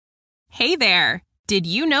Hey there! Did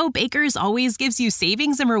you know Baker's always gives you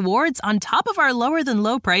savings and rewards on top of our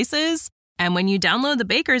lower-than-low prices? And when you download the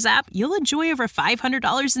Baker's app, you'll enjoy over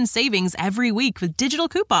 $500 in savings every week with digital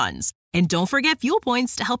coupons. And don't forget fuel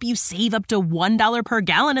points to help you save up to $1 per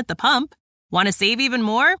gallon at the pump. Want to save even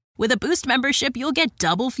more? With a Boost membership, you'll get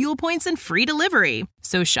double fuel points and free delivery.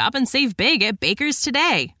 So shop and save big at Baker's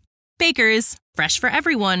today. Baker's, fresh for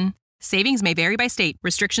everyone. Savings may vary by state.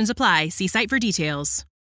 Restrictions apply. See site for details.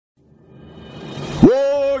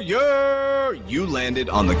 Warrior! You landed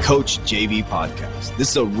on the Coach JV podcast.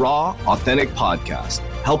 This is a raw, authentic podcast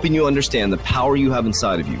helping you understand the power you have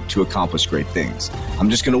inside of you to accomplish great things.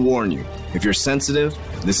 I'm just going to warn you, if you're sensitive,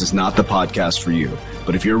 this is not the podcast for you.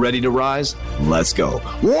 But if you're ready to rise, let's go.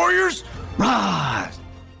 Warriors, rise!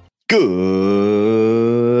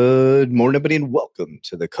 Good morning, everybody, and welcome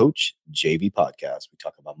to the Coach JV podcast. We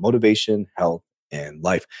talk about motivation, health, and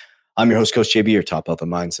life. I'm your host, Coach JB, your top health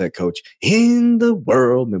and mindset coach in the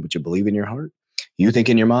world. And what you believe in your heart, you think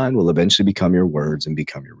in your mind will eventually become your words and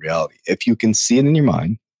become your reality. If you can see it in your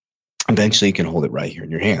mind, eventually you can hold it right here in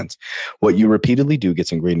your hands. What you repeatedly do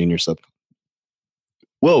gets ingrained in your subconscious.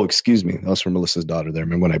 Whoa, excuse me. That was from Melissa's daughter there.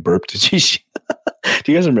 Remember when I burped? Do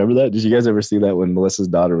you guys remember that? Did you guys ever see that when Melissa's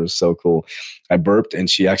daughter was so cool? I burped and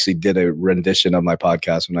she actually did a rendition of my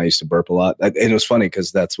podcast when I used to burp a lot. And it was funny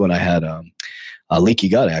because that's when I had leaky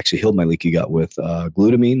gut. I actually healed my leaky gut with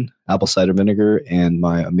glutamine, apple cider vinegar, and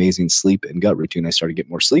my amazing sleep and gut routine. I started getting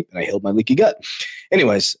more sleep and I healed my leaky gut.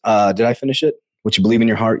 Anyways, did I finish it? What you believe in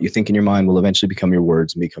your heart, you think in your mind will eventually become your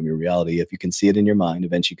words and become your reality. If you can see it in your mind,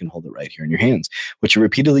 eventually you can hold it right here in your hands. What you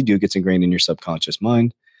repeatedly do gets ingrained in your subconscious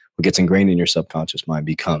mind. What gets ingrained in your subconscious mind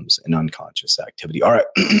becomes an unconscious activity. All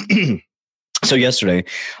right. So yesterday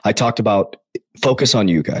I talked about focus on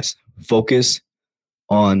you guys. Focus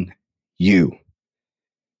on you.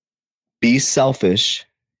 Be selfish,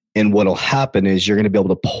 and what'll happen is you're going to be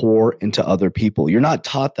able to pour into other people. You're not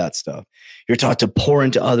taught that stuff. You're taught to pour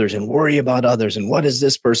into others and worry about others and what is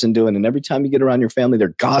this person doing? And every time you get around your family, they're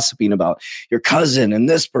gossiping about your cousin and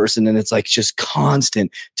this person. And it's like just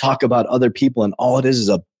constant talk about other people. And all it is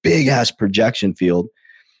a big ass projection field,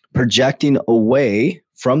 projecting away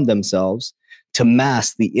from themselves to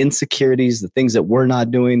mask the insecurities, the things that we're not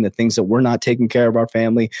doing, the things that we're not taking care of our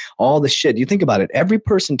family, all the shit. You think about it, every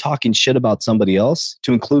person talking shit about somebody else,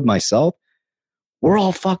 to include myself, we're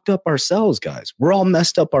all fucked up ourselves, guys. We're all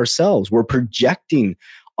messed up ourselves. We're projecting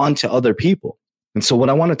onto other people. And so what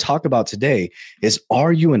I want to talk about today is,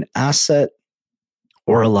 are you an asset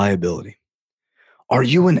or a liability? Are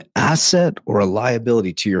you an asset or a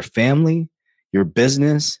liability to your family, your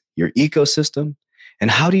business, your ecosystem? And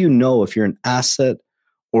how do you know if you're an asset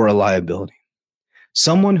or a liability?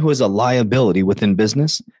 Someone who is a liability within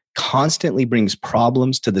business constantly brings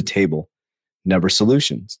problems to the table, never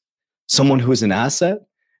solutions. Someone who is an asset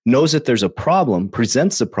knows that there's a problem,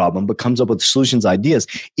 presents the problem, but comes up with solutions, ideas.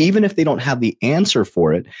 Even if they don't have the answer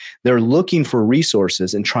for it, they're looking for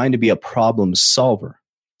resources and trying to be a problem solver.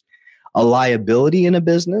 A liability in a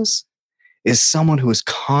business is someone who is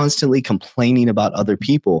constantly complaining about other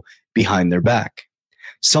people behind their back.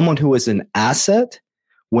 Someone who is an asset,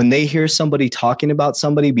 when they hear somebody talking about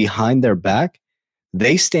somebody behind their back,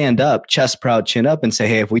 they stand up, chest proud, chin up, and say,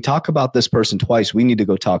 hey, if we talk about this person twice, we need to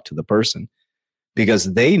go talk to the person.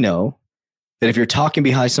 Because they know that if you're talking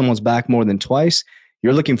behind someone's back more than twice,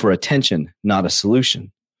 you're looking for attention, not a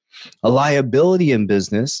solution. A liability in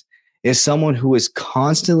business is someone who is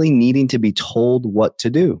constantly needing to be told what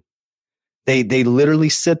to do. They literally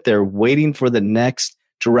sit there waiting for the next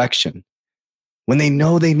direction. When they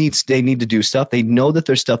know they need to do stuff, they know that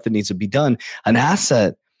there's stuff that needs to be done. An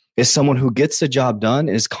asset is someone who gets the job done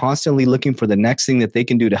and is constantly looking for the next thing that they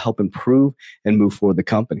can do to help improve and move forward the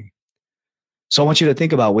company. So I want you to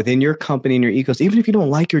think about within your company and your ecosystem, even if you don't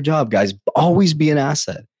like your job, guys, always be an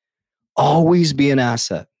asset. Always be an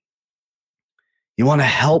asset. You want to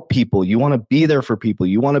help people. You want to be there for people.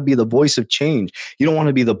 You want to be the voice of change. You don't want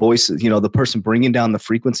to be the voice, the person bringing down the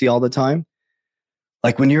frequency all the time.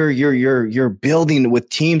 Like when you're building with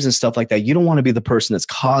teams and stuff like that, you don't want to be the person that's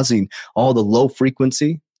causing all the low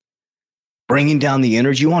frequency, bringing down the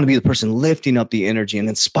energy. You want to be the person lifting up the energy and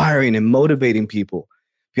inspiring and motivating people,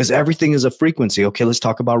 because everything is a frequency. Okay, let's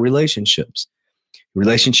talk about relationships.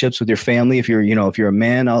 Relationships with your family. If you're a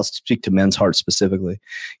man, I'll speak to men's heart specifically.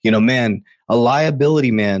 Man, a liability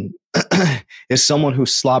man is someone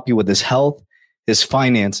who's sloppy with his health, his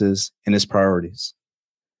finances, and his priorities.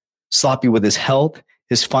 Sloppy with his health,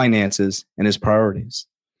 his finances, and his priorities.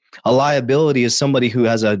 A liability is somebody who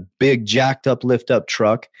has a big jacked up, lift up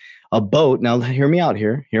truck, a boat. Now, hear me out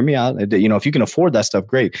here. Hear me out. If you can afford that stuff,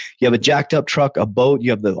 great. You have a jacked up truck, a boat,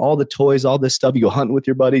 you have all the toys, all this stuff. You go hunting with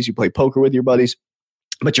your buddies, you play poker with your buddies,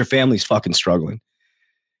 but your family's fucking struggling.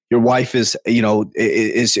 Your wife is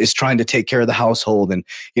trying to take care of the household and,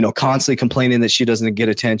 constantly complaining that she doesn't get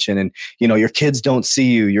attention. And, your kids don't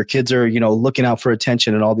see you. Your kids are, looking out for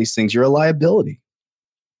attention and all these things. You're a liability.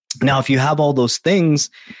 Now, if you have all those things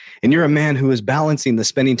and you're a man who is balancing the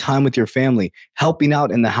spending time with your family, helping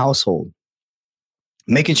out in the household,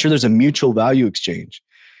 making sure there's a mutual value exchange,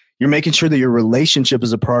 you're making sure that your relationship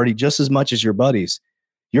is a priority just as much as your buddies,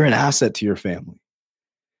 you're an asset to your family.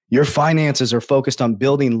 Your finances are focused on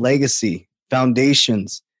building legacy,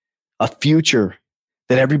 foundations, a future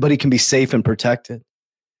that everybody can be safe and protected.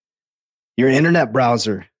 Your internet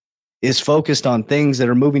browser is focused on things that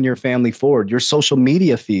are moving your family forward. Your social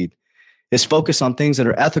media feed is focused on things that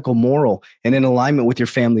are ethical, moral, and in alignment with your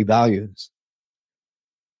family values.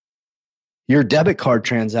 Your debit card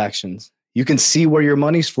transactions, you can see where your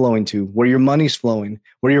money's flowing to, where your money's flowing,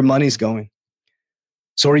 where your money's going.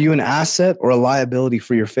 So are you an asset or a liability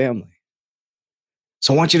for your family?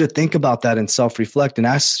 So I want you to think about that and self-reflect and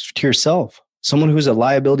ask to yourself, someone who's a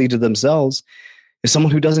liability to themselves is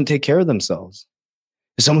someone who doesn't take care of themselves.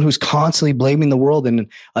 Is someone who's constantly blaming the world and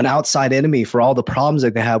an outside enemy for all the problems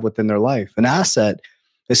that they have within their life. An asset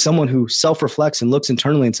is someone who self-reflects and looks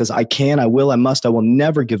internally and says, I can, I will, I must, I will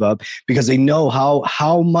never give up, because they know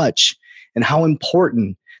how much and how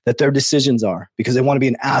important that their decisions are, because they want to be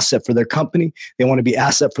an asset for their company. They want to be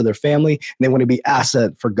asset for their family, and they want to be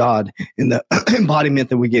asset for God in the embodiment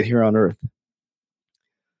that we get here on earth.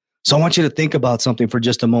 So I want you to think about something for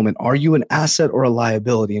just a moment. Are you an asset or a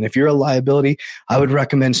liability? And if you're a liability, I would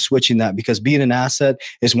recommend switching that, because being an asset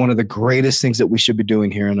is one of the greatest things that we should be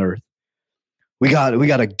doing here on earth. We got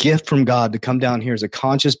a gift from God to come down here as a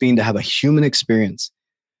conscious being, to have a human experience,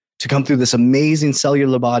 to come through this amazing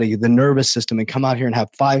cellular body, the nervous system, and come out here and have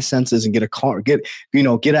 5 senses and get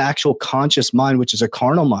an actual conscious mind, which is a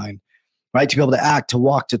carnal mind. Right? To be able to act, to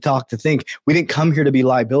walk, to talk, to think. We didn't come here to be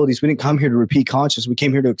liabilities. We didn't come here to repeat consciousness. We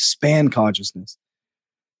came here to expand consciousness.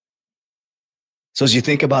 So as you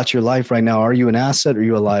think about your life right now, are you an asset or are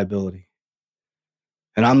you a liability?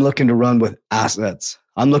 And I'm looking to run with assets.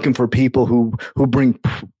 I'm looking for people who bring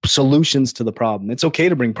solutions to the problem. It's okay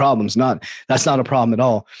to bring problems. That's not a problem at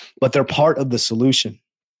all. But they're part of the solution.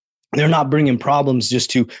 They're not bringing problems just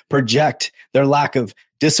to project their lack of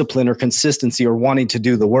discipline or consistency or wanting to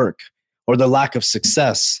do the work, or the lack of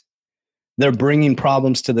success. They're bringing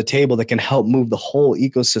problems to the table that can help move the whole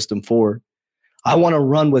ecosystem forward. I want to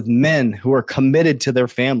run with men who are committed to their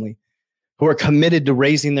family, who are committed to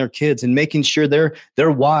raising their kids and making sure their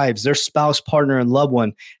wives, their spouse, partner, and loved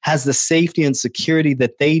one has the safety and security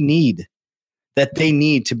that they need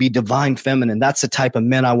to be divine feminine. That's the type of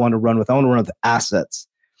men I want to run with. I want to run with assets.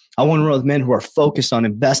 I want to run with men who are focused on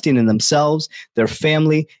investing in themselves, their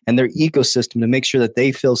family, and their ecosystem to make sure that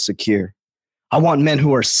they feel secure. I want men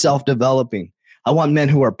who are self-developing. I want men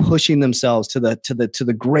who are pushing themselves to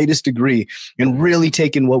the greatest degree and really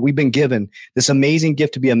taking what we've been given, this amazing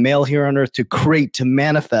gift to be a male here on earth, to create, to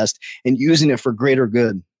manifest, and using it for greater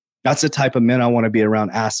good. That's the type of men I want to be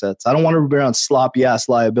around. Assets. I don't want to be around sloppy ass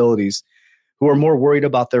liabilities who are more worried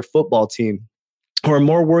about their football team.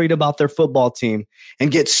 And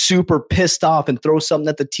get super pissed off and throw something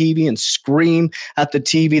at the TV and scream at the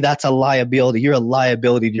TV. That's a liability. You're a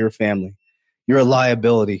liability to your family. You're a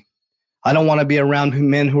liability. I don't want to be around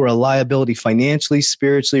men who are a liability financially,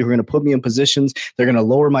 spiritually, who are going to put me in positions. They're going to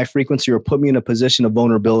lower my frequency or put me in a position of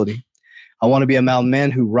vulnerability. I want to be around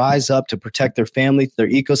men who rise up to protect their family, their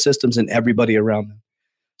ecosystems, and everybody around them.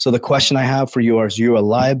 So the question I have for you is you a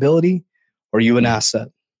liability or are you an asset?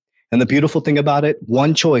 And the beautiful thing about it,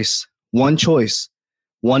 one choice, 1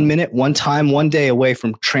 minute, one time, one day away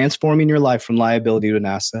from transforming your life from liability to an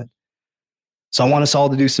asset. So I want us all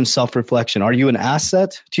to do some self-reflection. Are you an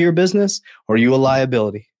asset to your business or are you a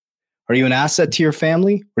liability? Are you an asset to your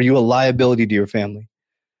family or are you a liability to your family?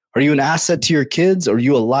 Are you an asset to your kids or are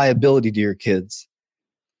you a liability to your kids?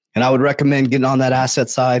 And I would recommend getting on that asset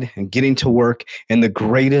side and getting to work in the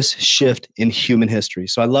greatest shift in human history.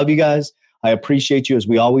 So I love you guys. I appreciate you. As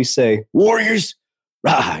we always say, warriors,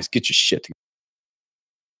 rise, get your shit together.